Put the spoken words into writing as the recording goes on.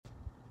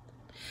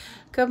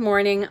Good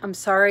morning. I'm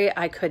sorry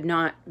I could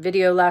not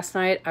video last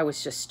night. I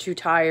was just too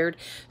tired.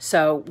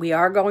 So we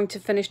are going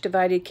to finish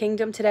Divided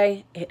Kingdom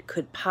today. It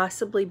could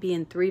possibly be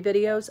in 3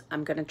 videos.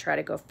 I'm going to try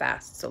to go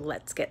fast. So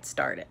let's get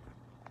started.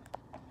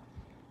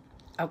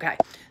 Okay.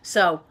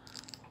 So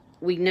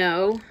we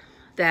know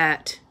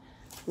that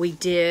we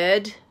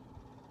did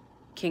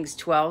Kings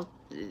 12.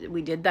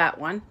 We did that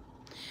one.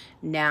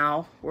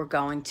 Now we're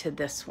going to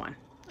this one.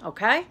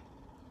 Okay.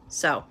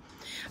 So,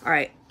 all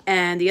right.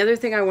 And the other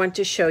thing I want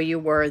to show you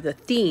were the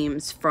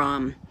themes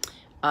from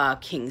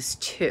Kings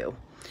 2.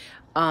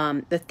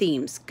 The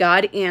themes.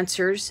 God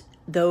answers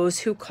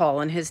those who call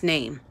on his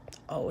name.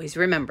 Always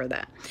remember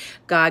that.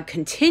 God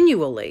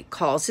continually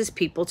calls his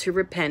people to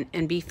repent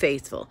and be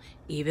faithful,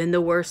 even the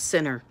worst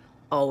sinner.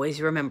 Always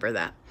remember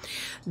that.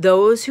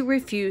 Those who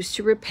refuse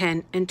to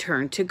repent and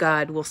turn to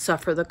God will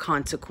suffer the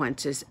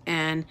consequences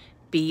and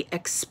be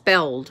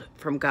expelled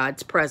from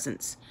God's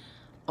presence.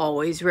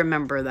 Always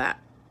remember that.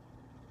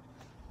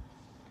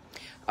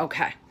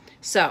 Okay,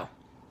 so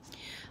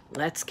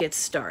let's get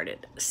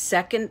started.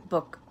 Second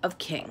book of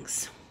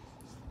Kings.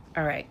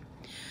 All right,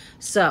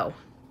 so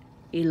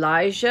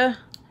Elijah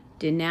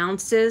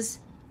denounces,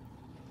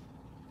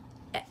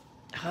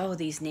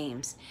 these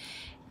names,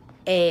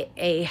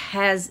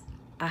 Ahaziah,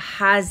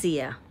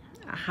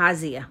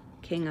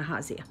 King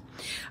Ahaziah.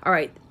 All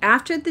right,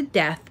 after the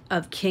death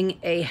of King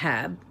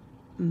Ahab,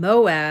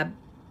 Moab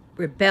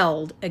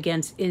rebelled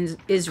against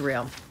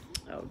Israel.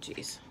 Oh,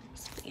 geez.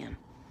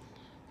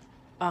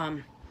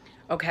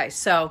 Okay,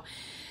 so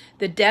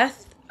the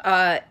death,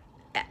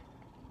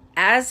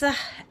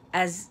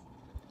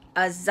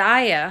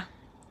 Uzziah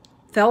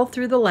fell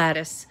through the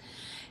lattice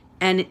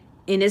and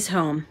in his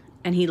home,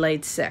 and he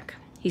laid sick.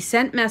 He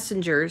sent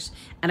messengers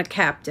and a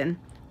captain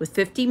with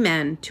 50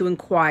 men to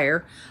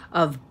inquire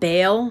of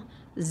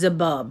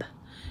Baal-zebub,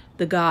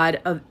 the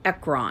god of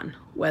Ekron,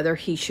 whether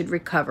he should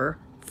recover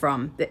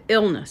from the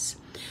illness.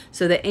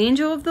 So the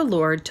angel of the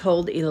Lord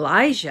told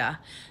Elijah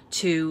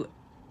to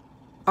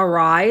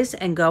arise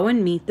and go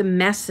and meet the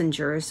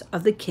messengers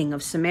of the king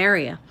of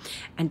Samaria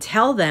and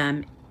tell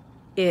them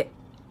it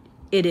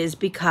is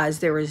because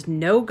there is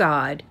no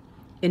God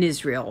in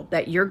Israel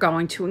that you're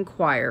going to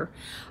inquire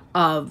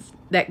of,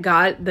 that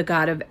God, the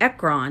God of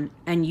Ekron,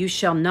 and you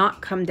shall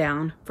not come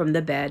down from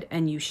the bed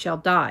and you shall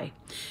die.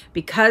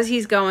 Because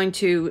he's going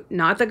to,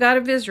 not the God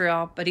of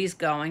Israel, but he's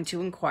going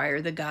to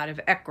inquire the God of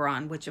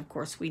Ekron, which of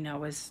course we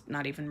know is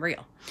not even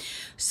real.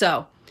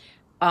 So,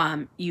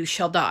 you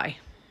shall die.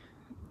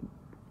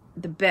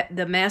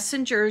 The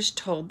messengers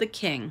told the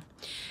king,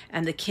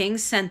 and the king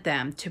sent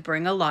them to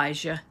bring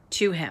Elijah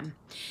to him.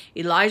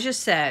 Elijah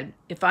said,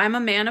 "If I am a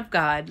man of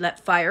God,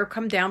 let fire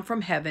come down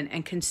from heaven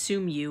and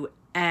consume you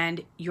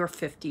and your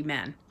 50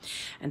 men."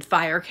 And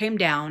fire came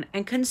down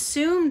and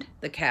consumed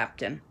the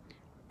captain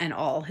and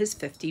all his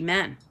 50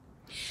 men.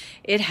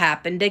 It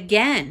happened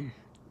again.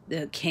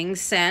 The king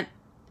sent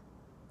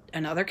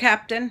another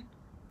captain,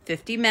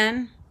 50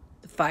 men.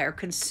 The fire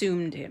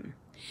consumed him.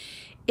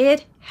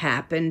 It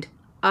happened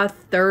a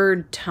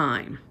third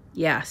time.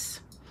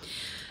 Yes.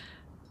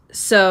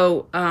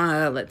 So,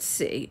 let's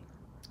see.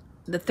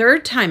 The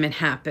third time it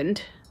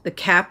happened, the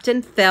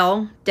captain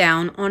fell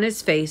down on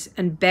his face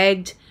and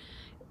begged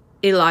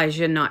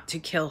Elijah not to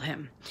kill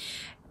him.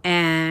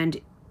 And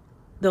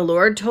the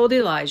Lord told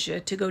Elijah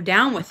to go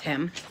down with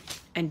him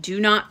and do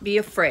not be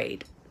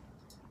afraid.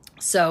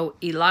 So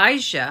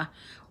Elijah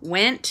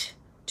went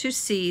to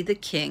see the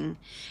king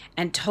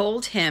and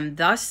told him,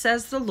 "Thus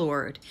says the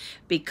Lord,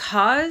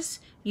 because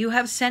you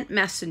have sent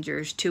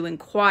messengers to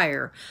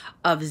inquire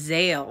of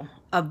Baal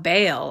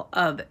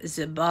of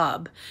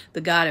Zebub,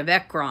 the god of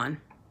Ekron.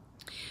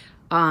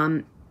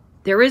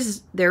 There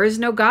is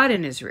no God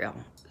in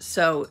Israel.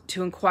 So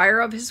to inquire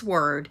of his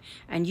word,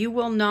 and you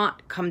will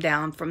not come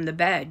down from the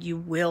bed. You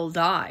will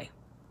die."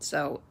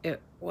 So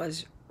it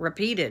was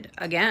repeated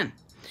again.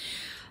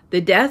 The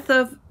death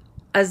of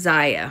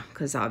Uzziah,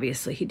 because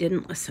obviously he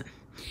didn't listen.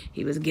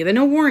 He was given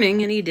a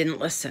warning and he didn't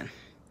listen.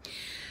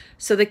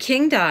 So the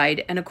king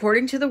died, and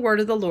according to the word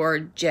of the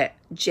Lord,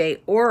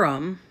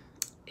 Jehoram,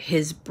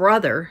 his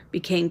brother,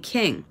 became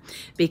king,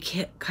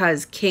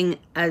 because King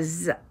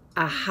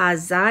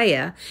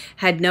Ahaziah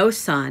had no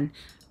son,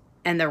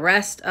 and the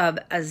rest of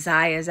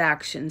Uzziah's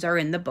actions are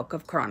in the book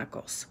of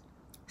Chronicles.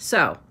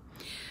 So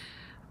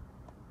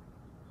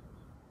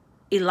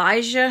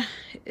Elijah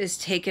is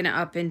taken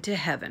up into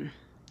heaven.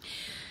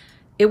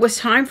 It was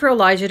time for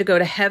Elijah to go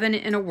to heaven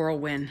in a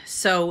whirlwind.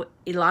 So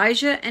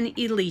Elijah and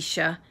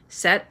Elisha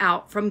set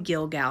out from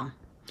Gilgal.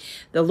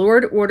 The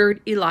Lord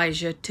ordered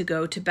Elijah to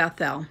go to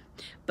Bethel,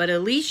 but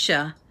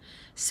Elisha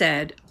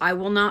said, "I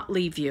will not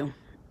leave you.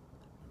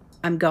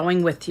 I'm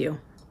going with you."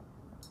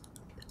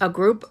 A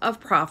group of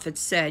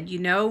prophets said, "You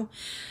know,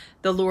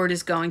 the Lord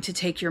is going to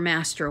take your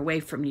master away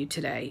from you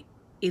today."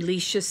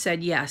 Elisha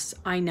said, "Yes,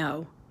 I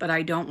know, but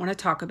I don't want to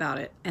talk about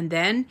it." And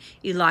then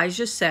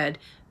Elijah said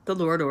the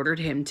Lord ordered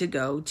him to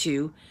go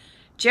to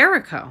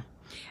Jericho.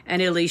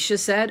 And Elisha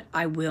said,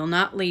 "I will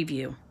not leave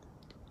you."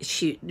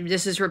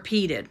 This is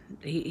repeated.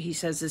 He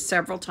says this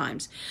several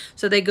times.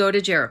 So they go to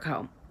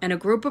Jericho, and a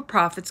group of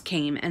prophets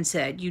came and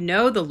said, "You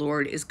know the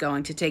Lord is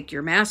going to take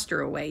your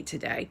master away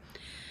today."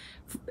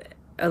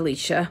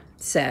 Elisha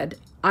said,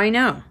 "I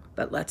know,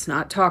 but let's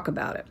not talk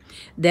about it."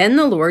 Then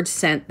the Lord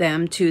sent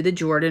them to the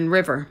Jordan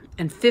River,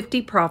 and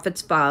 50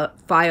 prophets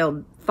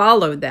followed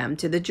them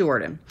to the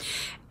Jordan.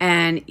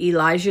 And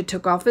Elijah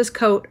took off his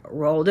coat,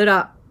 rolled it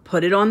up,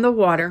 put it on the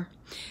water,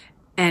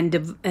 and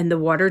the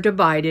water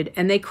divided,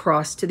 and they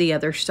crossed to the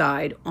other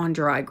side on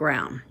dry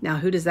ground. Now,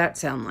 who does that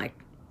sound like?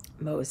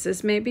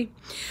 Moses, maybe?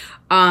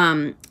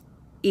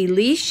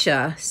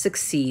 Elisha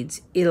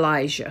succeeds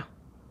Elijah.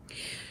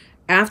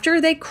 After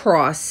they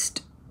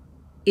crossed,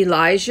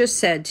 Elijah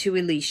said to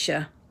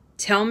Elisha,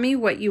 "Tell me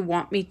what you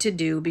want me to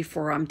do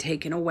before I'm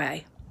taken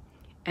away."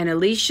 And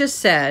Elisha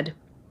said,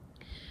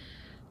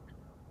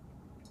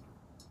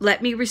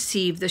 "Let me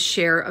receive the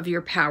share of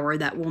your power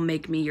that will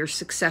make me your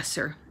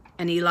successor."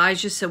 And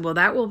Elijah said, "Well,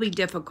 that will be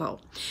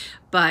difficult.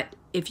 But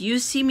if you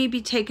see me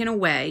be taken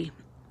away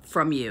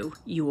from you,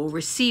 you will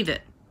receive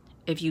it.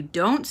 If you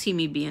don't see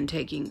me being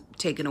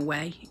taken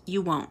away,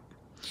 you won't."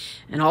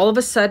 And all of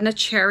a sudden, a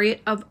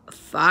chariot of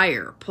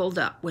fire pulled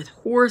up with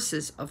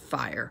horses of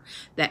fire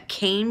that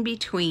came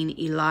between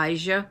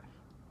Elijah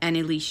and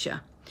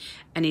Elisha.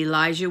 And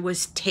Elijah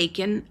was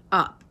taken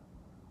up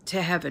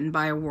to heaven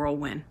by a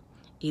whirlwind.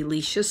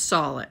 Elisha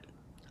saw it,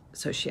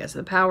 so she has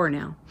the power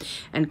now,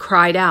 and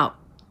cried out,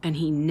 and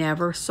he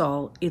never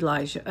saw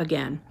Elijah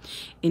again.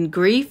 In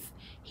grief,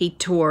 he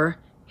tore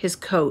his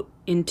coat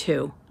in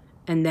two,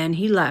 and then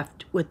he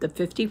left with the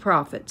 50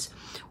 prophets.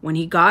 When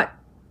he got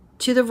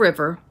to the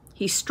river,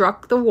 he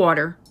struck the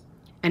water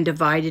and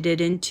divided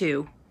it in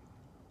two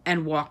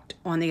and walked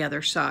on the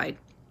other side.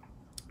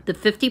 The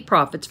 50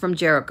 prophets from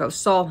Jericho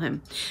saw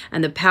him,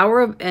 and the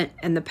power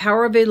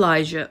of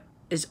Elijah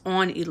is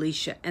on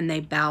Elisha, and they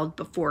bowed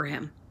before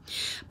him.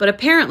 But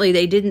apparently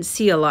they didn't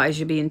see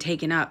Elijah being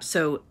taken up,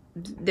 so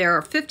there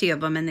are 50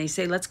 of them, and they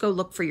say, "Let's go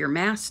look for your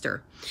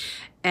master."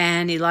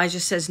 And Elijah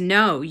says,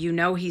 "No, you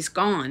know he's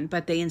gone."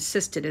 But they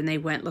insisted, and they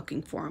went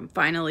looking for him.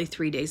 Finally,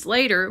 3 days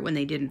later, when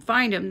they didn't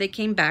find him, they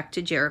came back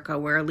to Jericho,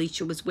 where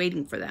Elisha was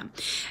waiting for them.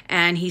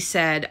 And he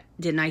said,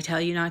 "Didn't I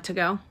tell you not to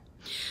go?"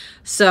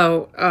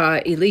 So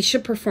Elisha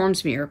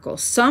performs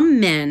miracles.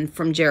 Some men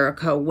from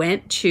Jericho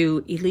went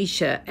to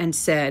Elisha and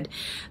said,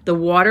 "The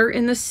water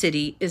in the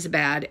city is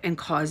bad and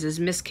causes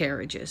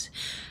miscarriages."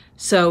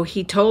 So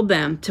he told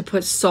them to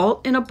put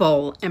salt in a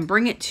bowl and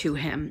bring it to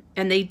him.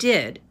 And they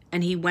did.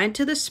 And he went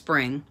to the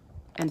spring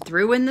and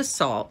threw in the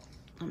salt.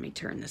 Let me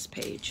turn this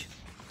page.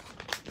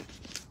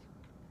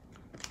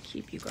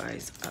 Keep you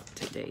guys up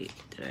to date.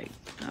 Did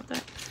I have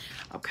that?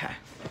 Okay.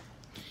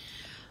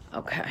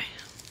 Okay.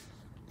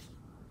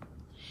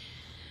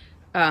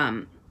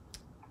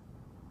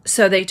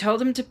 So he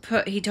told him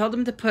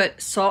to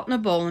put salt in a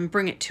bowl and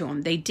bring it to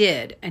him. They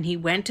did. And he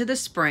went to the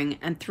spring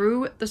and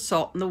threw the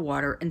salt in the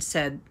water and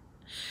said,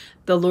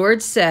 "The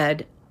Lord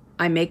said,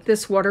 I make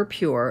this water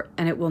pure,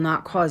 and it will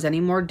not cause any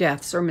more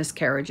deaths or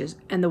miscarriages."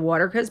 And the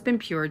water has been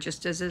pure,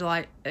 just as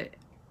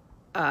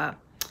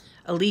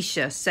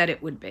Elisha said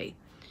it would be.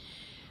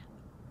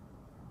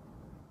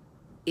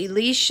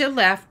 Elisha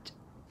left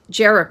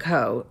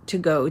Jericho to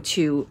go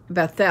to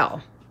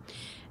Bethel.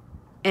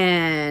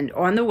 And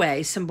on the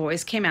way, some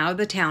boys came out of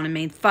the town and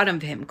made fun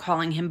of him,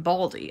 calling him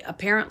Baldy.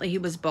 Apparently, he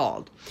was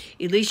bald.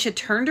 Elisha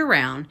turned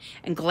around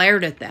and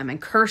glared at them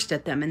and cursed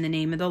at them in the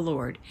name of the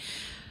Lord.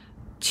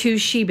 2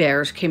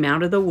 she-bears came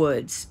out of the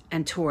woods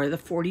and tore the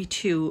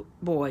 42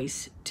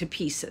 boys to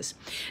pieces.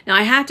 Now,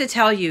 I have to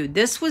tell you,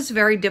 this was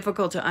very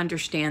difficult to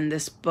understand,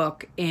 this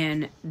book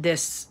in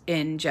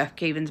Jeff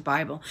Cavins'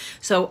 Bible.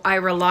 So I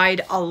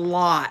relied a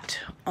lot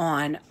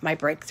on my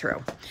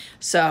breakthrough.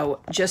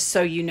 So just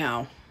so you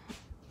know.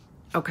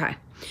 Okay.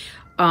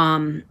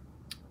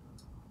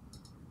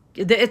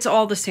 It's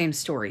all the same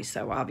stories,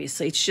 though,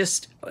 obviously. It's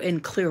just in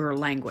clearer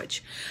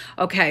language.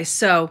 Okay,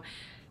 so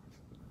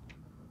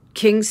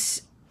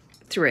Kings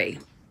 3.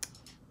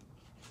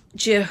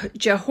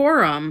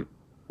 Jehoram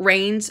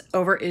reigns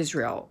over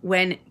Israel.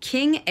 When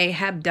King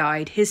Ahab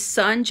died, his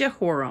son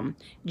Jehoram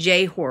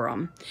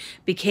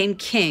became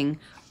king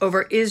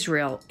over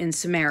Israel in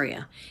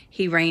Samaria.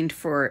 He reigned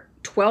for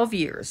 12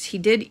 years. He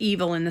did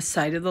evil in the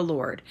sight of the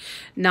Lord,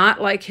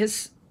 not like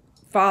his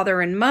father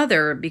and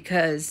mother,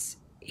 because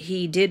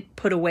he did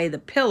put away the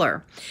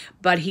pillar,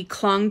 but he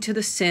clung to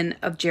the sin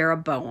of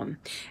Jeroboam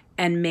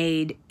and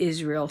made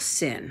Israel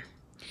sin.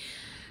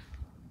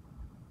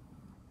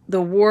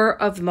 The War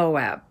of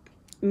Moab.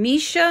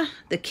 Mesha,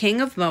 the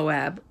king of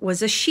Moab,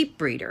 was a sheep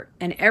breeder,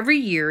 and every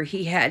year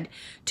he had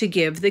to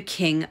give the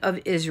king of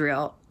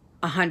Israel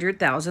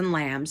 100,000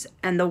 lambs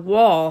and the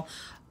wool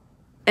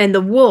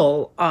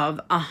of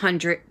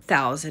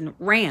 100,000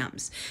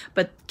 rams.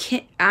 But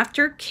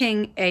after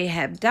King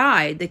Ahab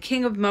died, the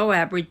king of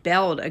Moab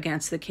rebelled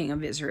against the king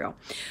of Israel.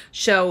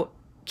 So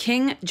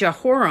King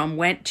Jehoram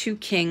went to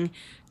King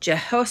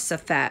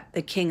Jehoshaphat,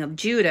 the king of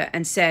Judah,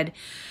 and said,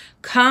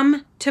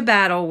 "Come to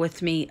battle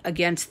with me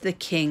against the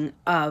king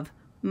of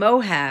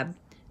Moab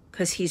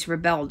because he's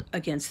rebelled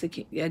against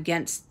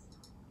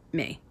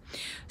me.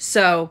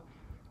 So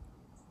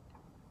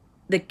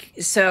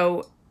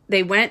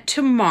they went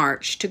to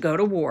march to go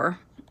to war.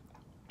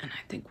 And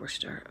I think we're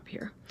starting up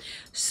here.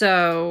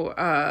 So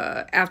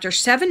after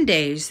 7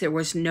 days, there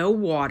was no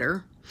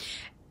water.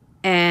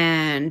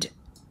 And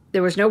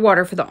there was no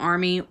water for the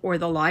army or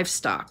the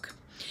livestock.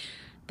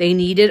 They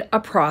needed a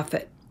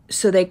prophet.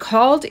 So they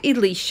called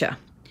Elisha.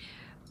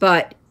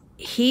 But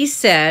he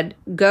said,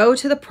 go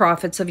to the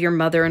prophets of your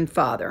mother and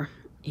father.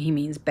 He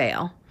means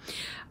Baal.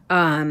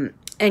 And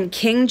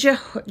King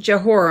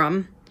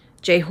Jehoram,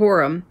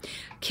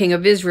 king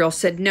of Israel,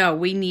 said, no,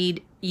 we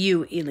need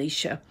you,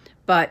 Elisha.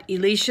 But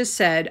Elisha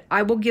said,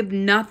 I will give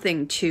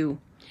nothing to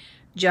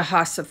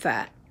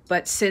Jehoshaphat.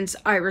 But since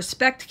I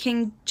respect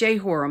King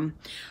Jehoram,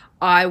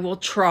 I will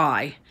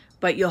try.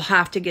 But you'll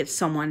have to get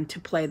someone to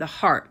play the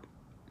harp.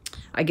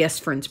 I guess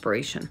for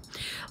inspiration.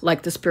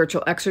 Like the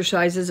spiritual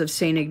exercises of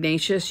St.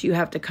 Ignatius, you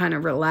have to kind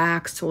of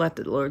relax to let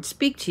the Lord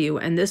speak to you.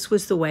 And this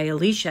was the way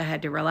Elisha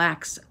had to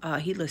relax.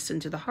 He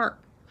listened to the harp.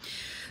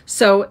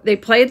 So they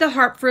played the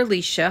harp for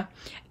Elisha,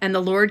 and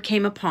the Lord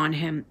came upon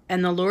him.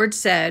 And the Lord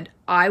said,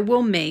 I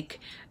will make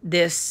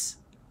this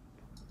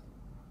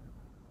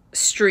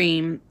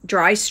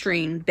dry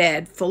stream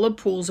bed full of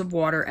pools of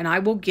water, and I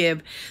will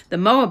give the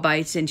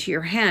Moabites into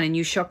your hand, and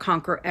you shall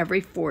conquer every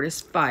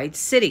fortified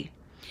city.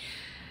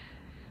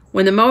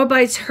 When the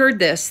Moabites heard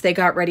this, they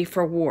got ready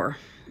for war.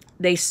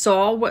 They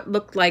saw what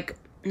looked like,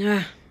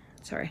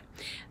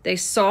 they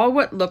saw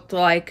what looked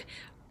like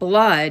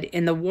blood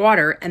in the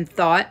water and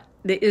thought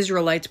the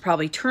Israelites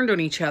probably turned on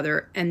each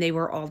other and they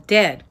were all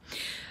dead.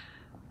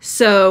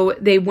 So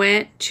they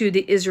went to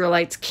the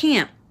Israelites'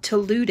 camp to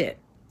loot it,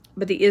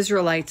 but the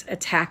Israelites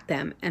attacked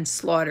them and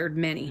slaughtered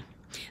many.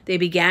 They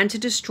began to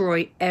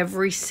destroy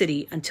every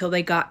city until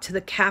they got to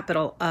the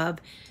capital of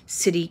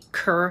city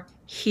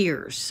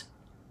Ker-Heres.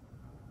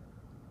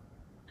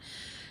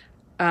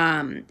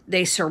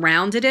 They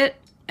surrounded it,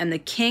 and the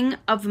king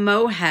of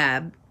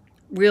Moab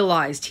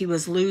realized he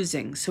was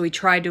losing, so he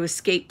tried to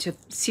escape to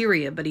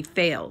Syria, but he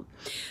failed.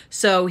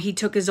 So he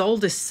took his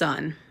oldest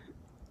son,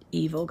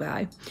 evil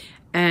guy,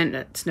 and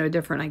it's no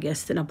different, I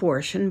guess, than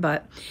abortion,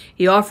 but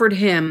he offered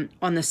him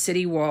on the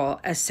city wall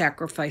as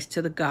sacrifice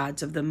to the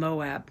gods of the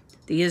Moab.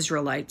 The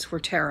Israelites were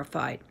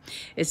terrified.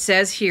 It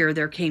says here,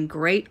 there came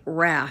great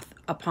wrath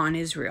upon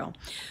Israel.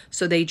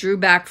 So they drew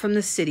back from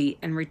the city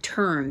and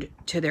returned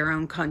to their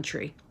own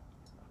country.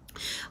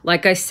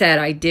 Like I said,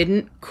 I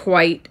didn't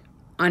quite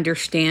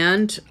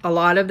understand a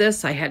lot of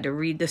this. I had to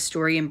read the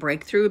story and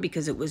break through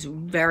because it was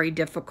very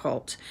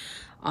difficult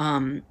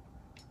to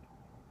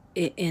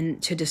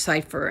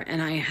decipher.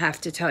 And I have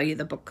to tell you,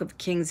 the Book of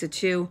Kings,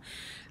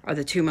 are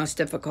the two most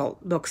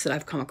difficult books that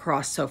I've come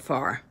across so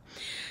far.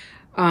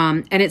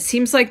 And it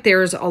seems like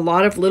there's a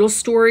lot of little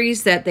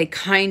stories that they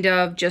kind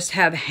of just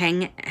have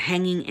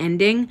hanging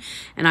ending.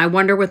 And I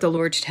wonder what the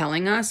Lord's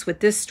telling us. With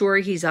this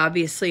story, he's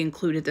obviously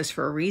included this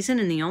for a reason.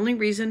 And the only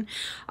reason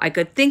I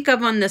could think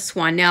of on this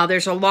one, now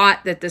there's a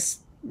lot that this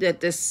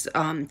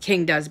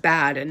king does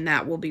bad, and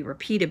that will be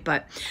repeated.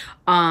 But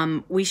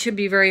we should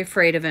be very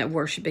afraid of it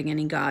worshiping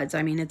any gods.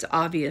 I mean, it's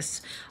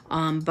obvious.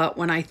 But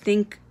when I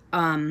think,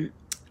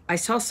 I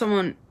saw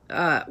someone,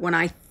 when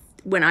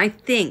I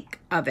think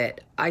of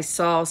it, I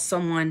saw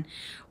someone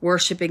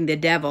worshiping the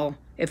devil.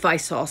 If I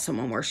saw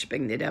someone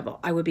worshiping the devil,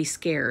 I would be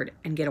scared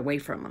and get away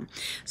from them.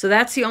 So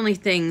that's the only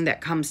thing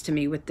that comes to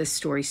me with this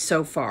story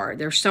so far.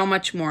 There's so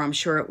much more. I'm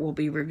sure it will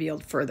be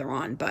revealed further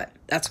on, but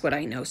that's what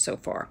I know so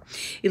far.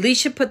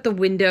 Elisha put the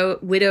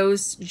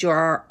widow's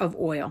jar of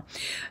oil.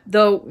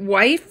 The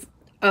wife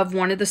of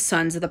one of the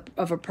sons of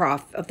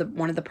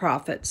one of the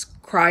prophets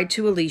cried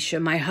to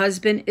Elisha, "My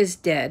husband is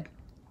dead,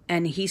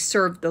 and he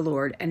served the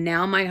Lord, and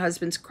now my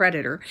husband's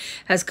creditor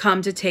has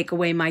come to take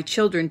away my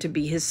children to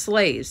be his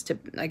slaves,"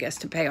 I guess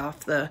to pay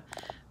off the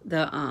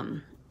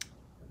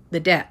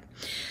debt.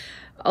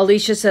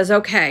 Elisha says,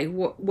 "Okay,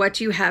 what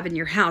do you have in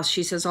your house?"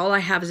 She says, "All I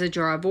have is a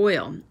jar of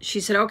oil." She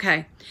said,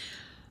 "Okay,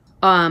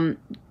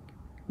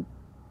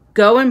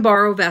 go and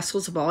borrow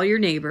vessels of all your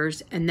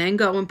neighbors, and then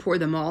go and pour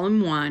them all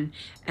in one,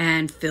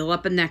 and fill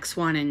up the next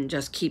one, and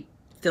just keep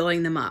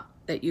filling them up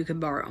that you can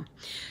borrow."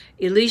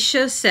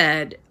 Elisha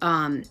said,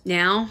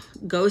 "Now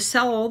go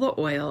sell all the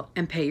oil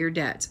and pay your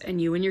debts, and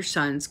you and your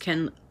sons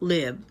can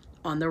live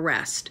on the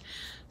rest."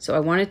 So I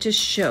wanted to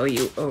show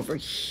you over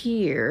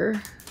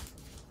here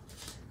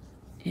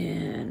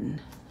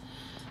in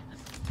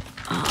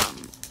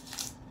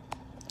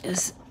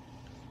is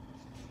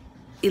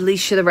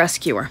Elisha the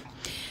rescuer.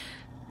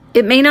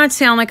 It may not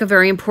sound like a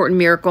very important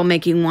miracle,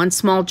 making one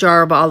small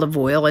jar of olive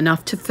oil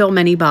enough to fill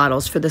many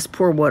bottles for this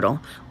poor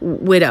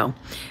widow.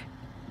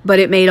 But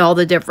it made all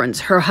the difference.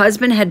 Her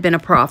husband had been a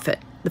prophet.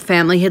 The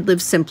family had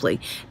lived simply.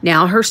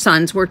 Now her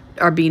sons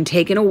are being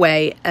taken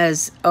away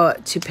as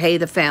to pay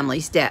the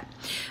family's debt.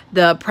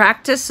 The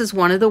practice is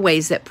one of the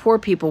ways that poor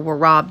people were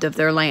robbed of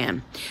their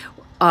land.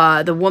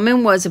 The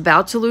woman was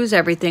about to lose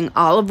everything.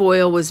 Olive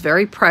oil was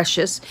very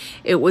precious.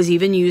 It was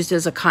even used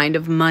as a kind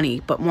of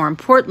money. But more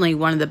importantly,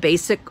 one of the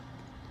basic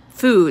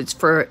foods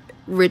for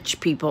rich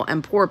people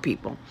and poor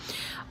people,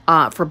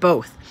 for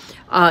both.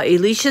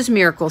 Elisha's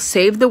miracle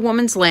saved the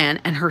woman's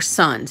land and her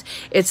sons.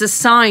 It's a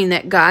sign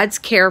that God's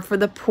care for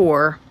the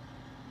poor,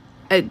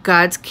 and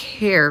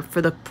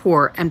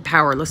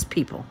powerless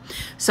people.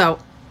 So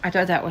I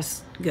thought that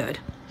was good.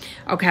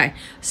 Okay,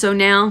 so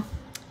now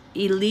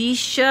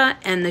Elisha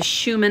and the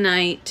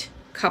Shunammite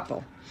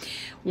couple.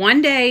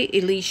 One day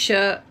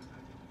Elisha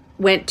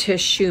went to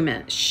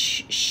Shunem.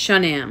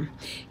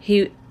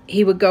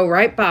 He would go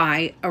right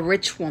by a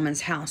rich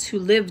woman's house who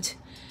lived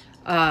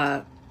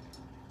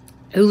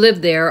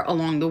there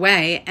along the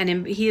way,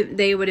 and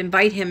they would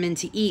invite him in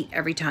to eat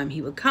every time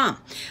he would come.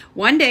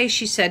 One day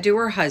she said to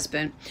her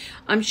husband,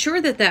 "I'm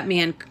sure that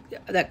man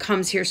that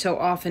comes here so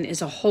often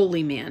is a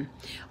holy man.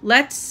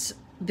 Let's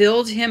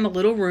build him a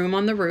little room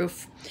on the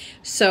roof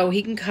so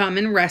he can come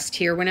and rest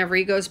here whenever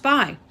he goes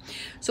by."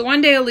 So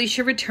one day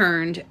Elisha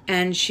returned,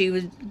 and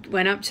she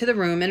went up to the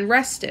room and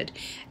rested.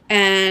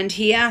 And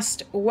he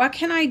asked, "What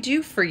can I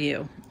do for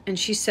you?" And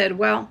she said,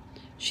 well,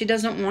 she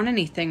doesn't want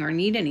anything or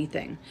need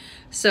anything.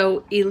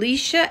 So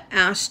Elisha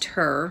asked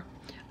her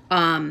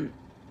to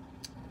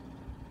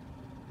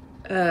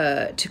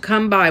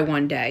come by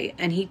one day,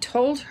 and he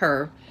told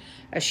her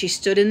as she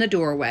stood in the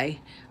doorway,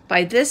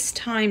 "By this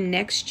time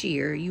next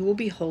year, you will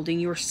be holding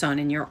your son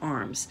in your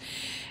arms."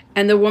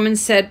 And the woman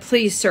said,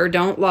 "Please, sir,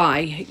 don't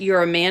lie.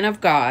 You're a man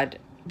of God."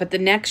 But the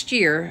next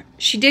year,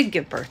 she did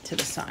give birth to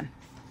the son.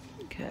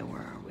 Okay,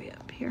 where are we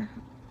up here?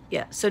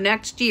 Yeah, so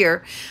next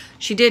year,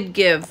 she did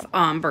give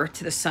birth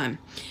to the son.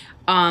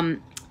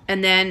 And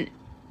then,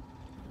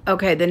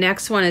 okay, the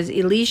next one is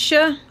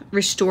Elisha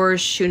restores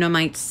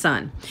Shunammite's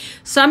son.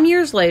 Some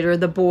years later,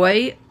 the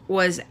boy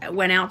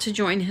went out to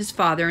join his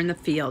father in the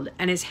field,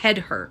 and his head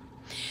hurt.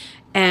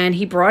 And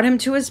he brought him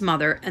to his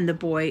mother, and the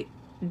boy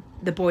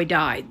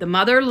died. The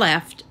mother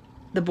left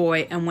the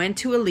boy and went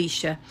to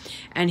Elisha,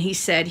 and he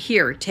said,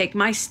 "Here, take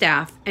my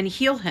staff and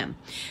heal him."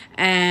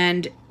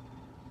 And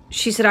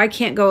she said, "I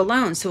can't go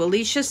alone." So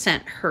Elisha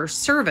sent her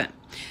servant.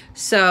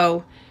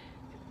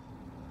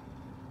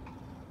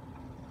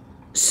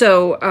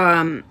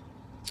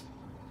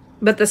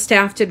 But the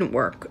staff didn't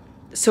work.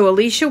 So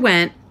Elisha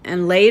went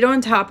and laid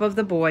on top of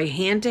the boy,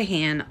 hand to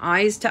hand,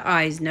 eyes to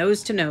eyes,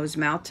 nose to nose,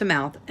 mouth to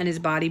mouth, and his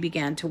body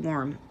began to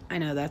warm. I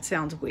know that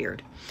sounds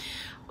weird.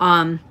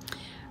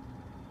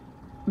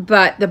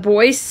 But the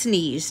boy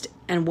sneezed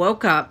and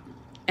woke up,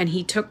 and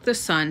he took the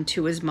son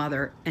to his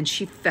mother, and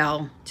she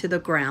fell to the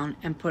ground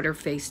and put her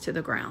face to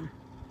the ground.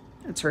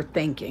 That's her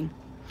thanking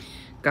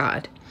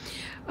God.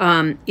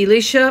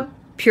 Elisha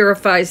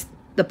purifies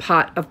the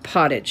pot of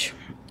pottage.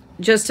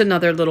 Just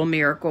another little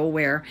miracle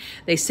where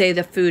they say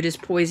the food is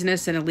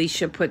poisonous, and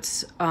Elisha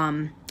puts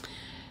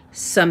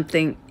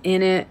something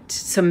in it,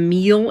 some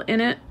meal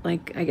in it,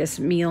 like, I guess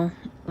meal,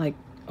 like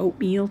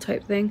oatmeal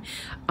type thing,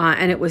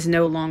 and it was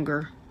no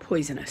longer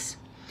poisonous.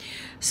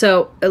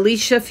 So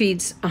Elisha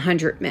feeds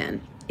 100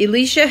 men.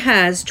 Elisha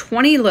has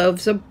 20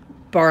 loaves of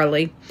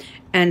barley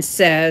and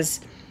says,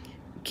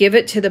 "Give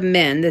it to the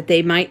men that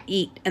they might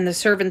eat." And the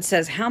servant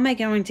says, "How am I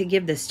going to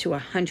give this to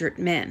 100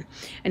 men?"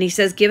 And he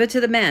says, "Give it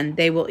to the men.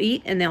 They will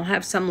eat, and they'll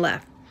have some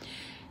left."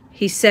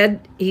 He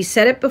set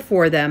it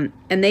before them,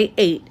 and they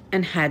ate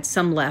and had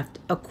some left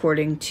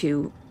according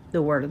to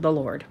the word of the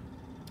Lord.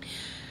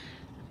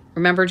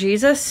 Remember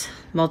Jesus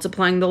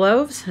multiplying the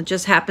loaves? It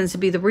just happens to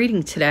be the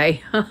reading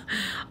today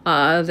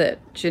that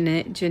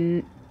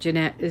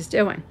Jeanette is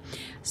doing.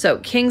 So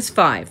Kings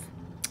 5.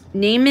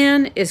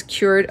 Naaman is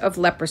cured of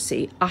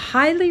leprosy. A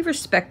highly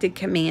respected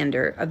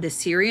commander of the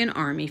Syrian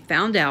army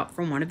found out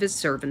from one of his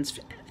servants,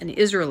 an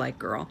Israelite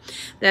girl,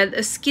 that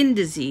a skin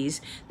disease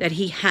that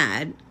he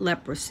had,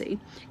 leprosy,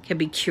 can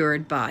be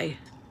cured by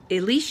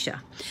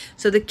Elisha.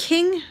 So the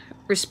king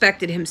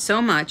respected him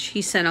so much,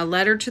 he sent a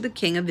letter to the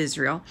king of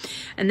Israel,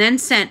 and then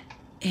sent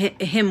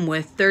him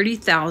with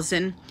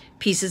 30,000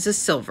 pieces of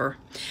silver.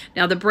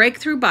 Now the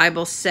Breakthrough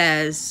Bible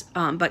says,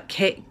 but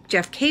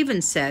Jeff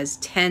Cavin says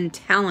 10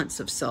 talents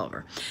of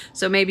silver.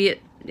 So maybe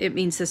it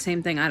means the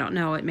same thing. I don't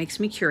know. It makes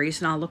me curious,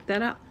 and I'll look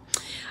that up.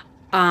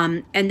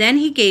 And then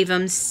he gave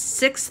him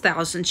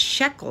 6,000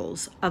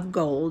 shekels of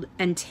gold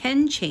and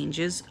 10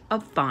 changes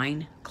of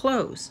fine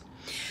clothes.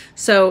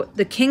 So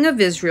the king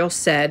of Israel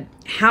said,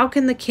 "How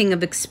can the king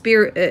of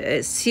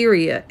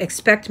Syria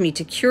expect me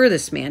to cure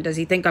this man? Does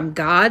he think I'm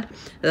God,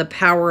 the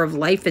power of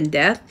life and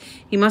death?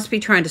 He must be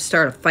trying to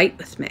start a fight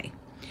with me."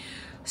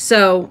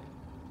 So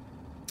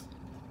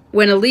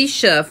when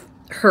Elisha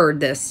heard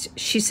this,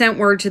 she sent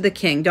word to the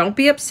king, "Don't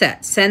be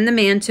upset. Send the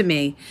man to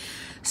me."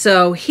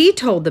 So he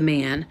told the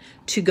man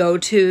to go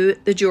to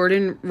the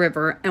Jordan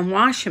River and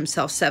wash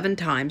himself 7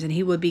 times, and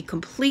he would be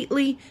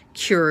completely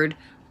cured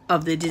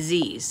of the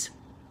disease.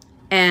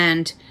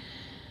 And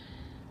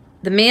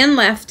the man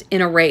left in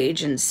a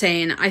rage and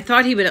saying, "I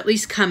thought he would at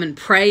least come and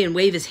pray and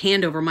wave his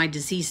hand over my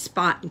diseased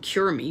spot and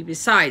cure me.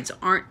 Besides,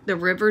 aren't the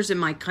rivers in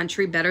my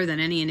country better than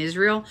any in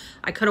Israel?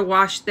 I could have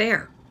washed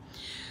there."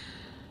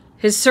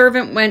 His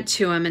servant went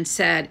to him and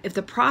said, "If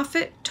the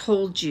prophet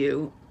told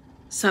you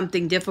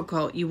something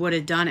difficult, you would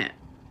have done it."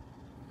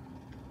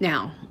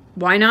 Now,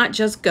 why not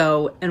just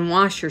go and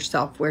wash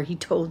yourself where he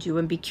told you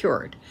and be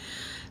cured?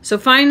 So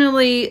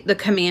finally, the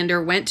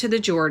commander went to the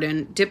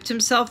Jordan, dipped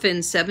himself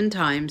in 7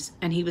 times,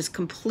 and he was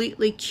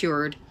completely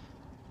cured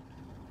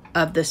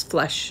of this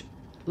flesh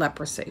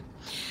leprosy.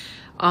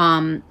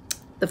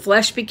 The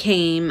flesh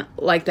became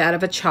like that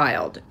of a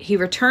child. He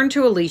returned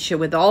to Elisha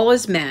with all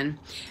his men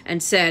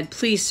and said,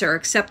 "Please, sir,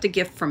 accept a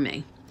gift from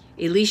me."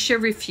 Elisha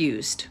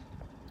refused.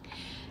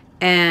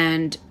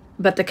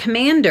 But the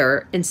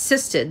commander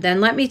insisted,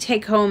 "Then let me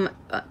take home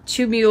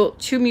 2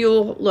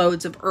 mule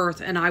loads of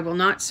earth, and I will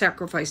not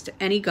sacrifice to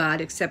any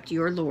god except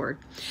your Lord.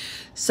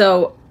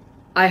 So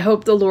I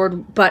hope the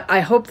Lord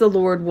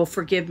will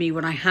forgive me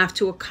when I have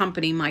to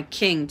accompany my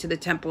king to the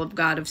temple of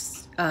God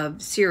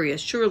of Syria.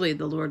 Surely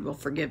the Lord will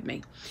forgive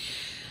me."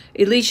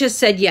 Elisha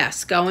said,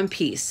 "Yes, go in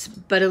peace."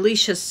 But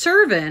Elisha's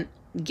servant,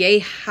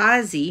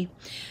 Gehazi,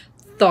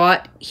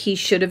 thought he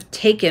should have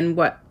taken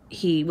what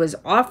he was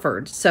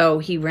offered, so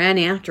he ran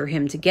after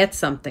him to get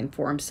something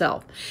for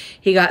himself.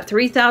 He got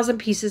 3,000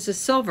 pieces of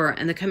silver,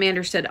 and the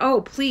commander said,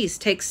 "Oh, please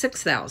take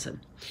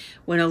 6,000.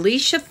 When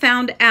Elisha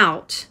found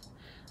out,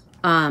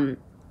 let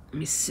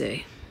me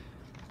see.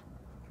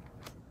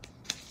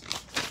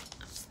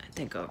 I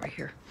think over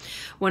here.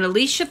 When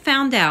Elisha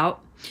found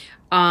out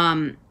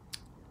that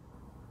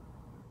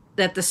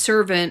the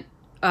servant,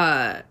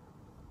 about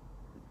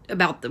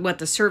what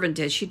the servant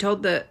did, she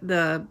told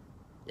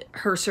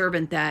her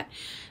servant that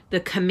the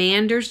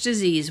commander's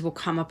disease will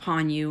come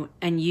upon you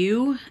and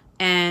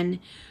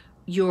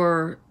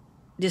your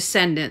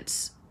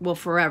descendants will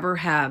forever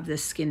have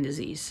this skin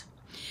disease.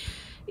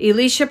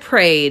 Elisha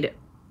prayed,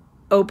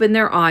 "Open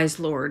their eyes,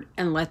 Lord,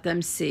 and let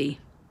them see."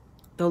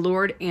 The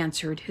Lord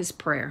answered his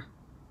prayer.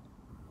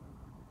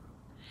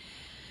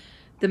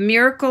 The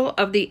miracle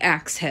of the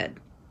axe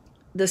head.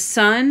 The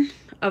son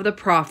of the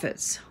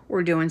prophets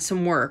were doing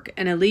some work,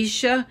 and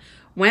Elisha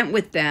went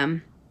with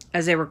them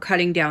as they were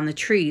cutting down the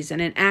trees,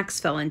 and an axe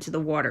fell into the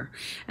water.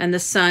 And the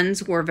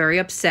sons were very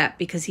upset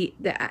because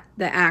the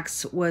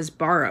axe was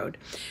borrowed.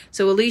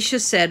 So Elisha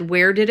said,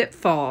 "Where did it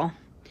fall?"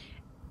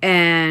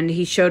 And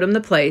he showed him the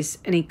place,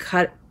 and he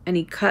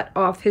cut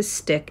off his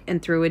stick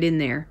and threw it in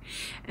there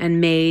and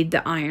made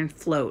the iron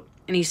float.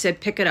 And he said,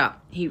 "Pick it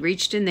up." He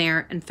reached in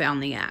there and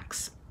found the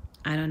axe.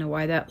 I don't know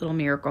why that little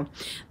miracle.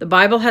 The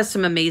Bible has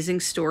some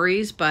amazing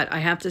stories, but I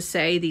have to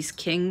say these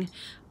king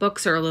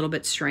books are a little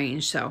bit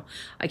strange, so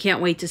I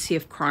can't wait to see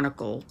if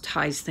Chronicle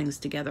ties things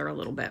together a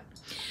little bit.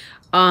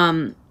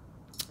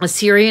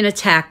 Assyrian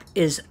attack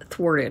is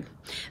thwarted.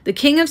 The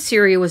king of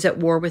Syria was at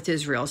war with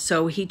Israel,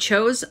 so he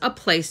chose a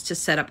place to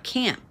set up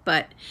camp,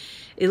 but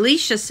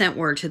Elisha sent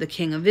word to the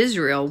king of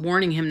Israel,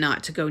 warning him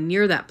not to go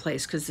near that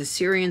place because the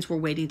Syrians were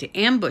waiting to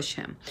ambush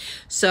him.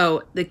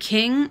 So the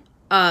king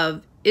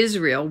of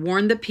Israel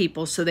warned the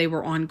people, so they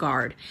were on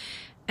guard.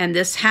 And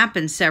this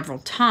happened several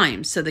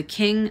times. So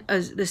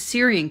the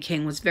Syrian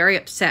king was very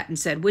upset and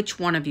said, "Which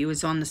one of you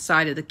is on the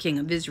side of the king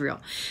of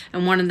Israel?"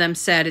 And one of them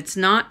said, "It's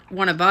not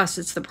one of us,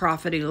 it's the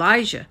prophet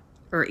Elijah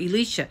or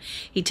Elisha.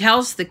 He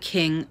tells the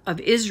king of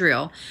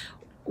Israel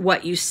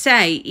what you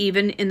say,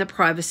 even in the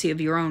privacy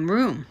of your own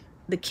room."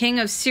 The king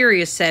of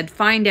Syria said,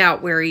 "Find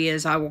out where he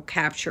is, I will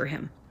capture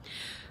him."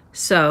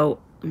 So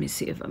let me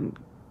see if I'm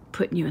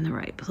putting you in the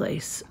right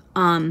place.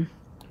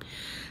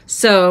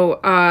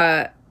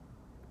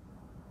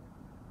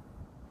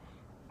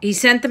 He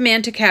sent the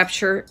man to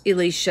capture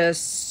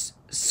Elisha's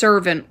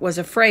servant was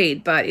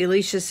afraid, but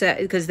Elisha said,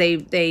 because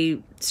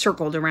they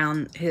circled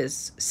around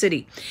his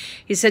city.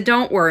 He said,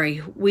 "Don't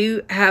worry,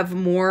 we have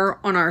more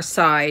on our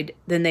side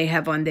than they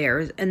have on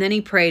theirs." And then he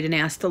prayed and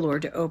asked the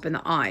Lord to open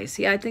the eyes.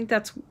 Yeah, I think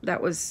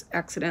that was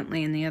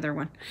accidentally in the other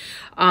one.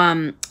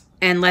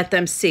 And let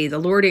them see. The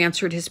Lord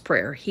answered his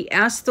prayer. He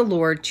asked the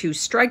Lord to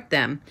strike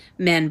them,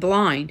 men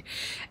blind,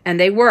 and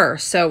they were.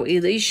 So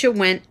Elisha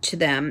went to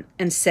them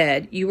and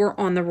said, "You are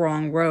on the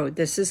wrong road.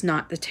 This is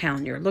not the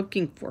town you're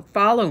looking for.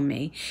 Follow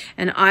me,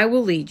 and I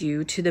will lead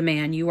you to the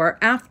man you are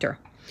after."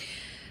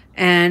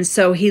 And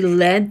so he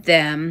led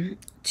them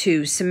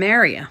to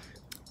Samaria.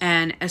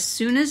 And as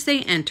soon as they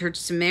entered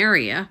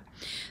Samaria,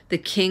 the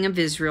king of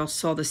Israel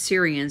saw the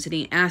Syrians, and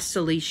he asked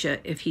Elisha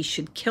if he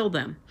should kill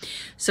them.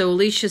 So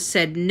Elisha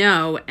said,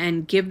 "No,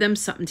 and give them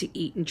something to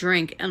eat and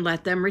drink, and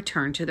let them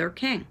return to their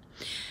king."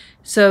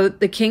 So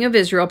the king of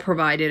Israel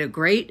provided a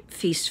great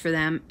feast for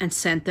them and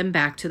sent them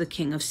back to the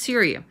king of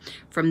Syria.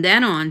 From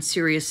then on,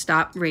 Syria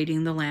stopped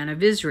raiding the land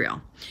of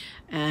Israel.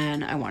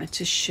 And I wanted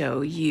to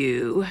show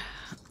you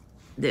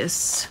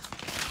this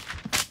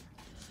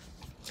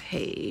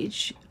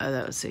page. Oh,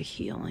 that was a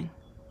healing.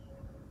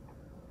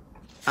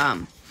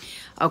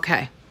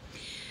 Okay.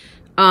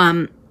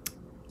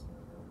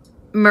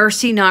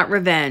 Mercy, not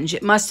revenge.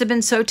 It must have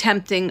been so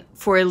tempting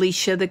for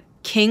Elisha. The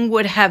king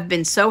would have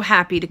been so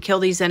happy to kill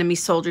these enemy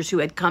soldiers who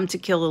had come to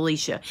kill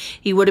Elisha.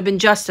 He would have been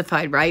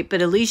justified, right?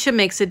 But Elisha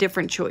makes a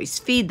different choice.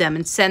 Feed them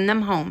and send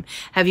them home.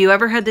 Have you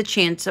ever had the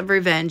chance of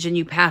revenge and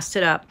you passed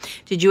it up?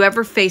 Did you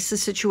ever face a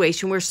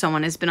situation where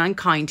someone has been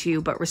unkind to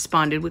you but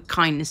responded with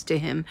kindness to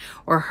him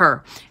or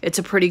her? It's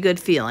a pretty good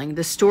feeling.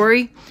 The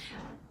story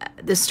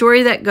the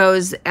story that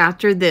goes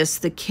after this,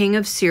 the king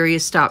of Syria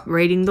stopped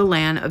raiding the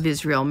land of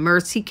Israel.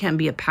 Mercy can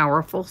be a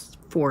powerful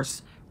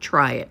force.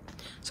 Try it.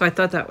 So I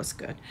thought that was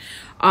good.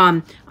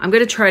 I'm going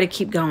to try to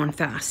keep going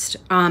fast.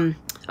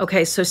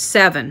 Okay, so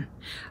 7.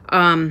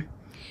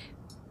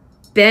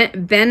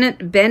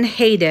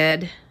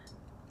 Ben-Hadad,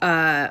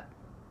 the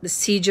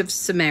siege of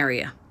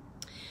Samaria.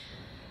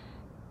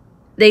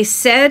 They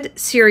said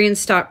Syrians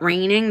stopped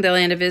reigning the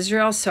land of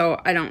Israel, so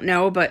I don't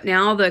know. But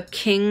now the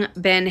king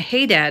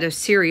Ben-Hadad of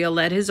Syria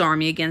led his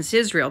army against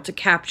Israel to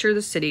capture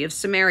the city of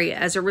Samaria.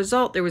 As a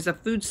result, there was a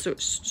food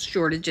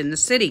shortage in the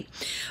city.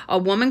 A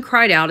woman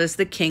cried out as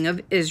the king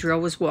of Israel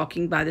was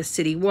walking by the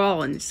city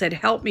wall and said,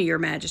 "Help me, your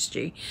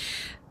majesty."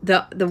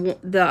 The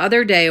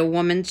other day, a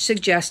woman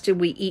suggested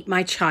we eat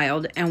my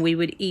child, and we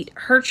would eat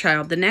her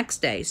child the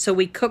next day. So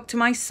we cooked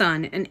my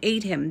son and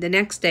ate him. The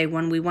next day,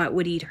 when we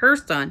would eat her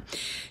son,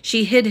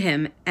 she hid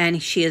him,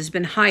 and she has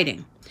been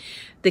hiding.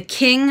 The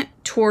king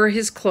tore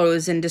his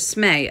clothes in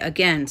dismay.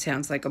 Again,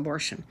 sounds like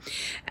abortion.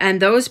 And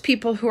those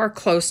people who are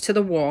close to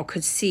the wall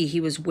could see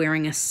he was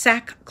wearing a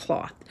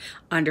sackcloth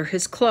under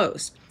his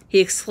clothes. He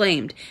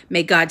exclaimed,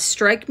 "May God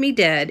strike me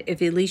dead if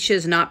Elisha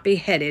is not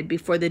beheaded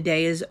before the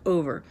day is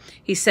over."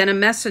 He sent a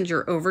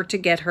messenger over to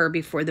get her.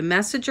 Before the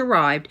message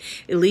arrived,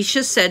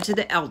 Elisha said to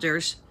the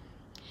elders,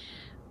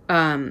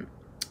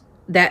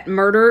 that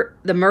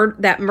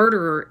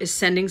murderer is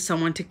sending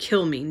someone to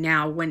kill me.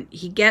 Now, when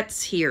he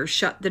gets here,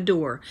 shut the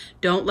door.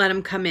 Don't let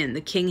him come in.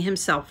 The king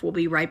himself will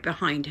be right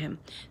behind him.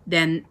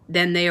 Then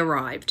they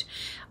arrived.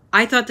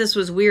 I thought this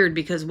was weird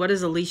because what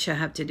does Elisha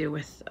have to do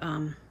with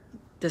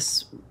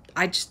this?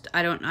 I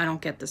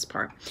don't get this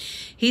part.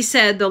 He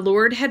said the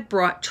Lord had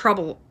brought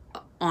trouble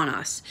on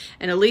us.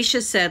 And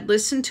Elisha said,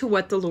 "Listen to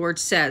what the Lord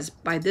says.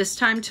 By this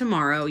time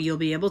tomorrow, you'll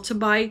be able to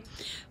buy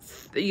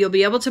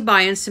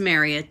in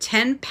Samaria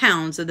 10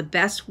 pounds of the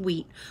best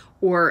wheat,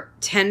 or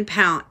 20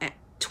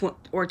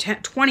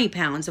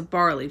 pounds of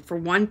barley for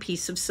 1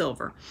 piece of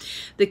silver."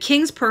 The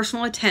king's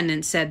personal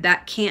attendant said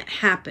that can't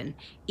happen,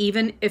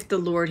 even if the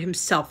Lord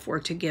himself were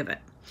to give it.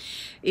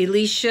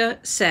 Elisha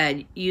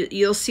said,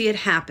 you'll see it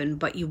happen,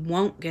 but you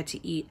won't get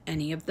to eat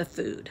any of the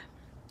food.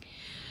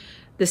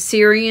 The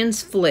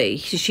Syrians flee.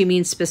 She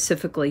means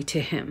specifically to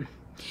him.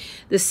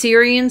 The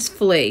Syrians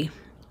flee.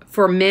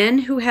 For men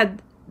who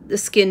had the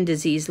skin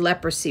disease,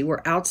 leprosy,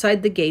 were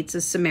outside the gates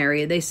of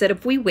Samaria. They said,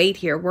 "If we wait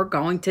here, we're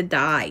going to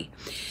die."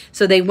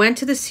 So they went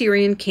to the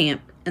Syrian camp,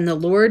 and the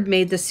Lord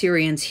made the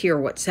Syrians hear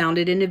what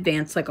sounded in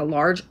advance like a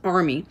large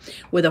army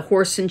with a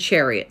horse and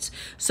chariots.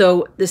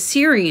 So the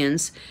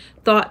Syrians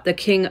thought the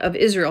king of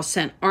Israel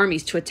sent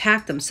armies to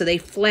attack them, so they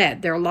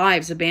fled their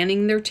lives,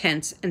 abandoning their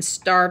tents and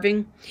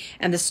starving.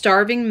 And the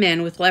starving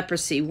men with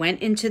leprosy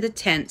went into the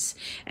tents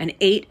and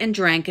ate and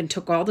drank and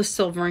took all the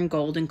silver and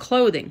gold and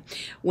clothing.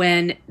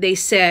 When they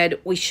said,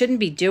 "We shouldn't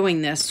be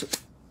doing this,"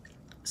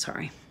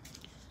 sorry.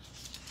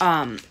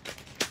 Let's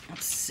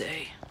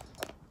see.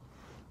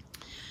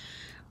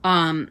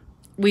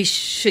 We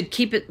shouldn't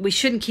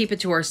keep it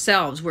to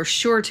ourselves. We're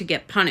sure to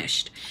get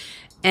punished.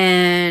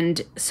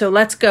 And so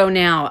let's go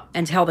now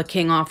and tell the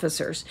king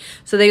officers.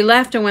 So they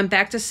left and went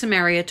back to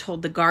Samaria,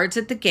 told the guards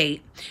at the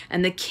gate,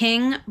 and the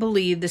king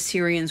believed the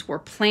Syrians were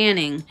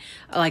planning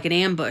like an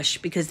ambush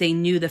because they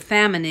knew the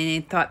famine and they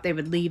thought they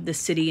would leave the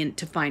city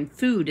to find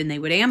food and they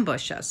would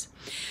ambush us.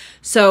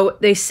 So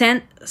they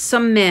sent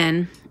some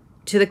men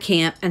to the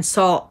camp and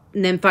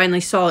then finally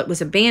saw it was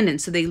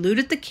abandoned. So they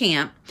looted the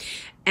camp,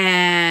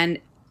 and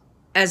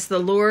as the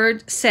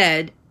Lord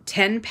said,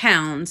 10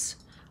 pounds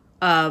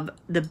of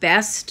the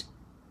best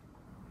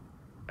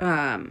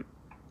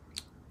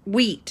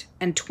wheat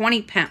and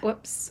 20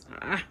 pounds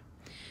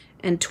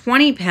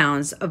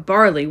of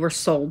barley were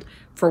sold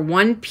for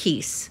 1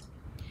 piece.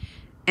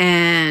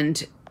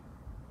 And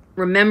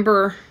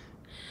remember,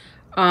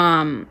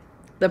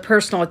 the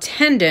personal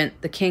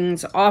attendant, the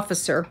king's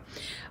officer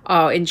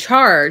in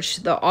charge,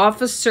 the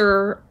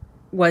officer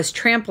was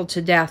trampled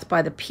to death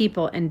by the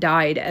people and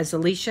died, as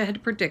Elisha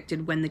had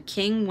predicted. When the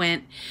king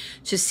went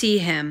to see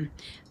him,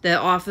 the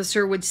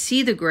officer would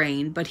see the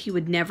grain, but he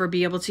would never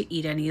be able to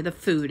eat any of the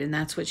food. And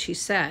that's what he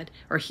said.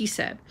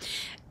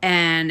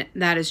 And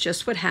that is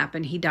just what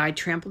happened. He died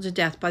trampled to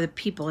death by the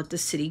people at the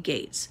city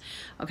gates.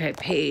 Okay,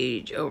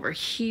 page over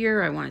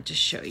here. I wanted to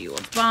show you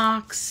a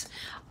box.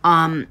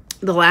 The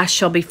last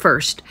shall be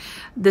first.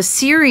 The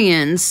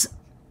Syrians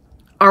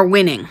are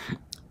winning.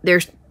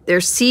 Their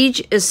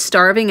siege is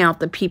starving out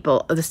the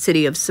people of the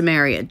city of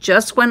Samaria.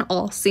 Just when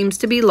all seems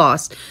to be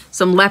lost,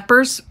 some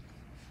lepers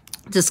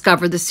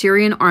discover the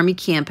Syrian army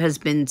camp has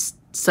been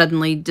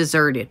suddenly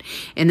deserted.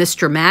 In this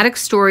dramatic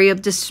story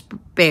of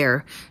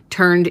despair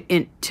turned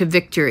into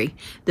victory,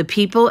 the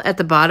people at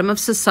the bottom of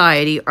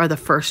society are the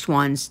first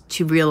ones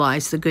to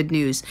realize the good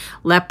news.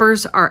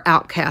 Lepers are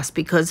outcast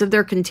because of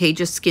their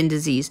contagious skin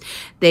disease.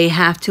 They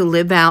have to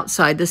live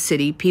outside the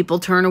city. People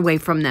turn away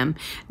from them.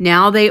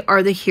 Now they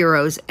are the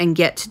heroes and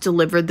get to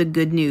deliver the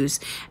good news.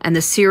 And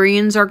the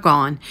Syrians are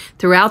gone.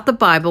 Throughout the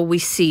Bible, we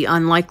see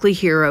unlikely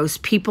heroes,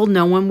 people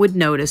no one would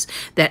notice,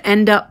 that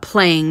end up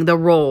playing the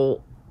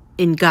role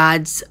in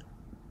God's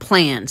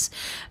plans.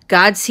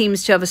 God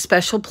seems to have a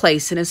special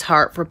place in his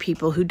heart for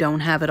people who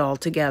don't have it all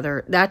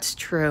together. That's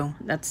true.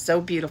 That's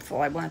so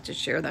beautiful. I wanted to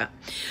share that.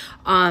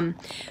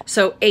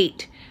 So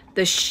 8,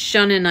 the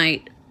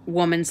Shunammite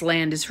woman's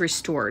land is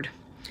restored.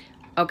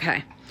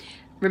 Okay.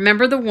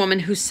 Remember the woman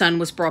whose son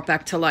was brought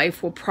back to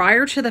life? Well,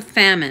 prior to the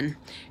famine,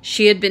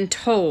 she had been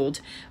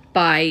told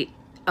by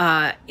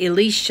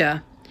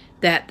Elisha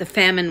that the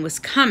famine was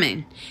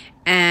coming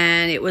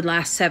and it would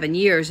last 7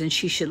 years and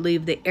she should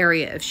leave the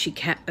area if she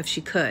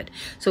could.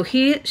 So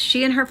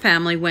she and her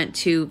family went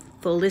to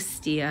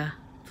Philistine,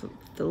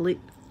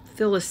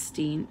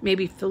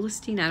 maybe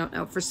Philistine, I don't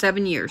know, for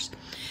 7 years.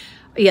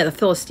 Yeah, the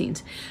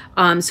Philistines.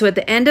 So at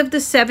the end of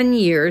the 7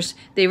 years,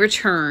 they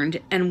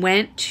returned and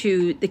went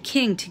to the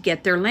king to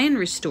get their land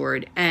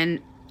restored.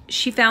 And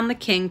she found the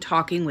king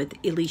talking with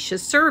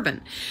Elisha's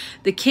servant.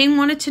 The king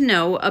wanted to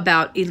know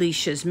about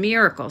Elisha's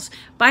miracles.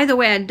 By the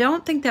way, I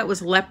don't think that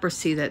was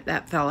leprosy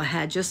that fella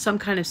had, just some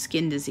kind of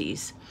skin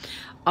disease.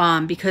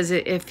 Because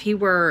if he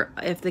were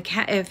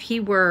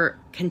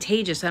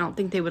contagious, I don't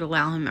think they would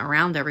allow him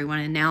around everyone.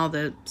 And now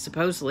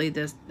supposedly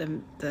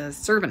the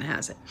servant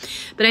has it.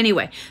 But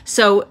anyway,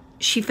 so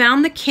she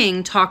found the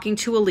king talking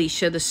to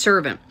Elisha, the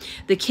servant.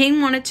 The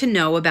king wanted to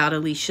know about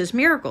Elisha's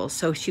miracles,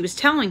 so she was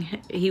telling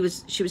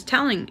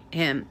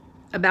him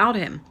about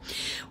him.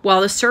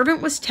 While the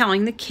servant was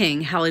telling the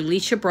king how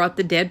Elisha brought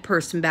the dead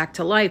person back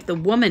to life, the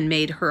woman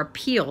made her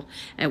appeal,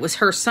 and it was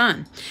her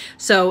son.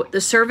 So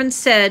the servant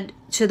said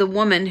to the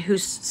woman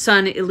whose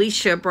son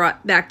Elisha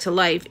brought back to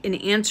life, in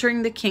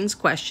answering the king's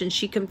question,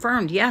 she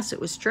confirmed, yes, it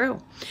was true.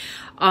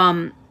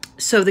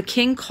 So the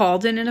king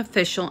called in an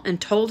official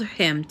and told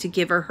him to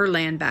give her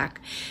land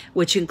back,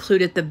 which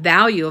included the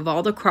value of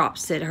all the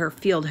crops that her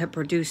field had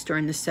produced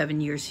during the 7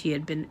 years she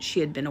had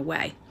been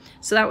away.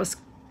 So that was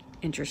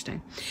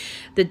interesting.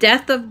 The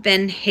death of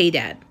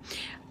Ben-Hadad.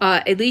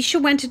 Elisha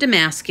went to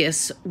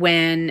Damascus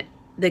when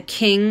the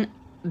king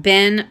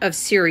Ben of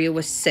Syria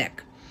was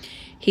sick.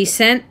 He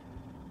sent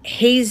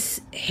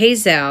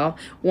Hazael,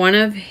 one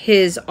of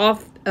his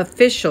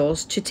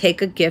officials, to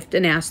take a gift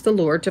and ask the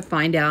Lord to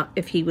find out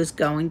if he was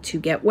going to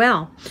get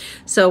well.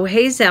 So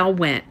Hazael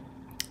went,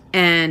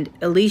 and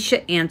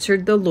Elisha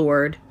answered the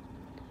Lord.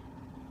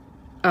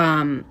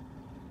 The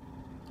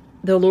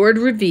Lord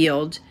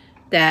revealed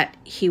that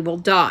he will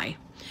die,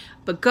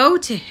 but go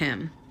to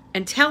him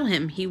and tell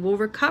him he will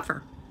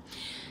recover.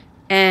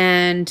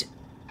 And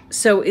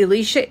so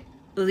Elisha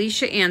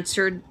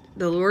answered,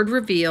 the Lord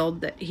revealed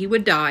that he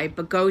would die,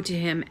 but go to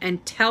him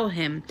and tell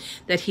him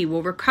that he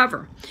will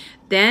recover.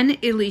 Then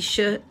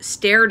Elisha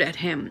stared at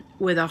him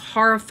with a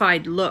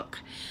horrified look.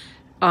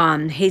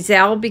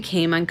 Hazael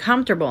became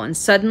uncomfortable, and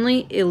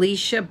suddenly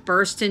Elisha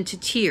burst into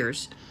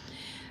tears.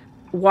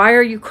 Why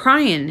are you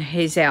crying?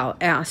 Hazael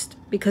asked.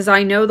 Because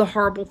I know the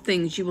horrible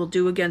things you will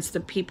do against the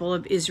people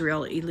of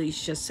Israel,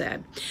 Elisha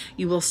said.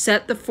 You will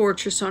set the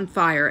fortress on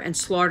fire and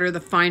slaughter the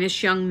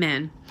finest young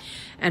men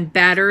and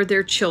batter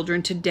their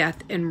children to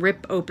death and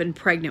rip open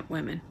pregnant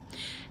women.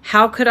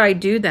 How could I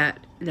do that?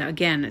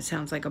 Again, it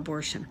sounds like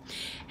abortion.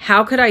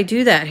 How could I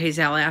do that?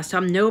 Hazael asked.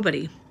 I'm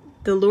nobody.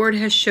 The Lord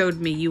has showed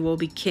me you will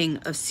be king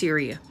of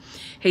Syria.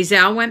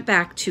 Hazael went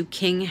back to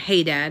King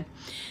Hadad,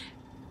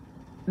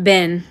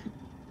 Ben,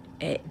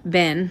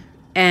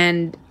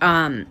 and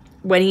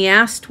when he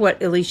asked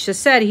what Elisha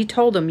said, he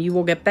told him, you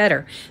will get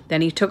better.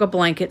 Then he took a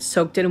blanket,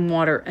 soaked it in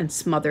water, and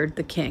smothered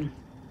the king.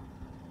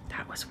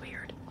 That was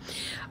weird.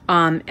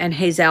 And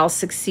Hazael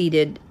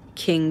succeeded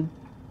King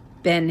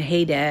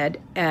Ben-Hadad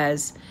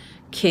as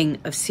king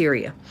of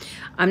Syria.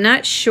 I'm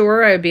not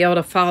sure I'd be able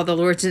to follow the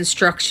Lord's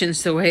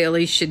instructions the way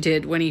Elisha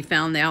did when he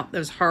found out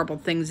those horrible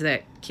things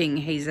that King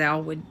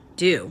Hazael would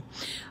do.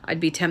 I'd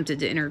be tempted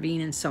to intervene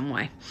in some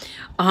way.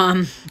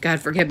 God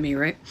forgive me,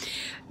 right?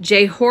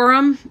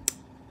 Jehoram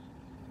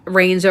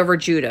reigns over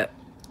Judah.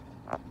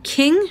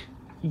 King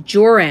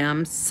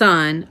Joram,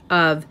 son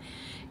of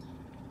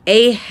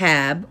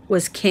Ahab,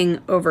 was king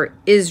over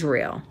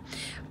Israel.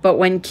 But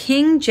when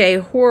King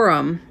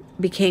Jehoram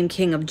became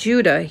king of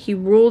Judah, he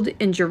ruled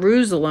in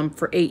Jerusalem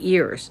for 8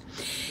 years.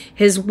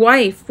 His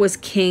wife was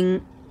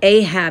King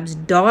Ahab's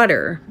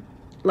daughter.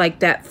 Like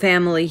that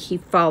family, he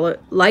followed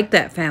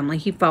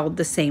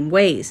the same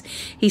ways.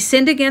 He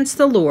sinned against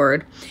the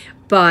Lord,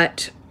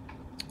 but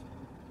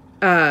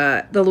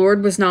the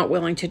Lord was not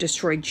willing to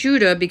destroy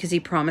Judah because he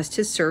promised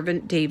his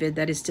servant David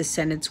that his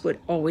descendants would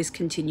always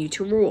continue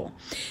to rule.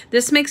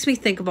 This makes me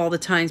think of all the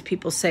times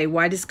people say,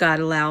 why does God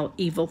allow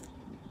evil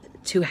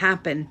to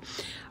happen?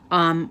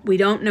 We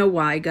don't know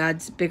why.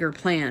 God's bigger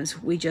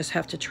plans. We just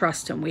have to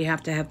trust him. We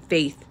have to have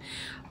faith.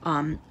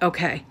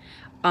 Okay.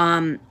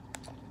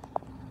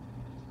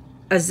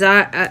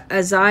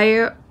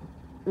 Uzziah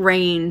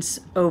reigns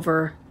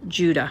over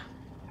Judah.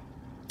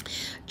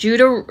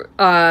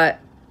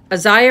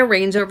 Uzziah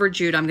reigns over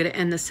Judah. I'm going to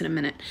end this in a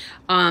minute.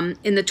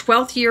 In the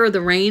 12th year of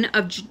the reign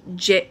of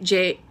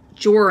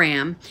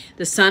Joram,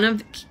 the son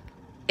of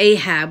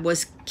Ahab,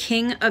 was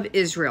king of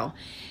Israel.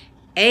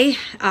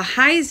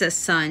 Ahijah's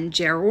son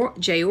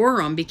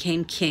Jehoram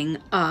became king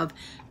of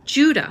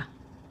Judah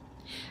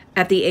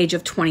at the age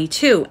of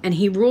 22, and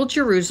he ruled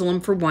Jerusalem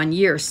for 1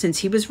 year. Since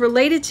he was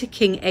related to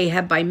King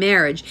Ahab by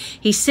marriage,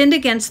 he sinned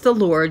against the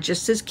Lord,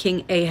 just as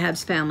King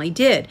Ahab's family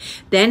did.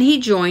 Then he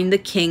joined the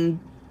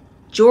king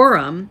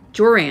Joram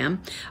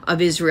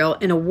of Israel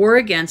in a war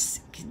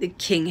against the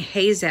king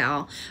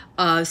Hazael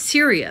of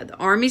Syria. The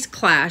armies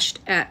clashed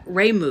at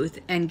Ramoth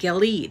and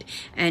Gilead,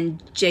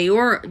 and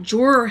Joram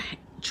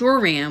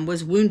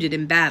was wounded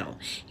in battle.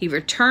 He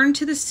returned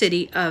to the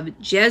city of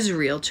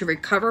Jezreel to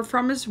recover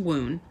from his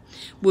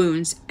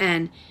wounds,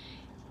 and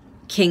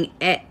King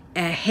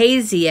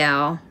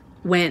Ahaziah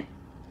went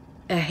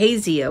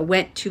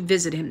to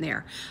visit him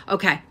there.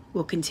 Okay,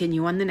 we'll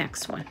continue on the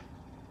next one.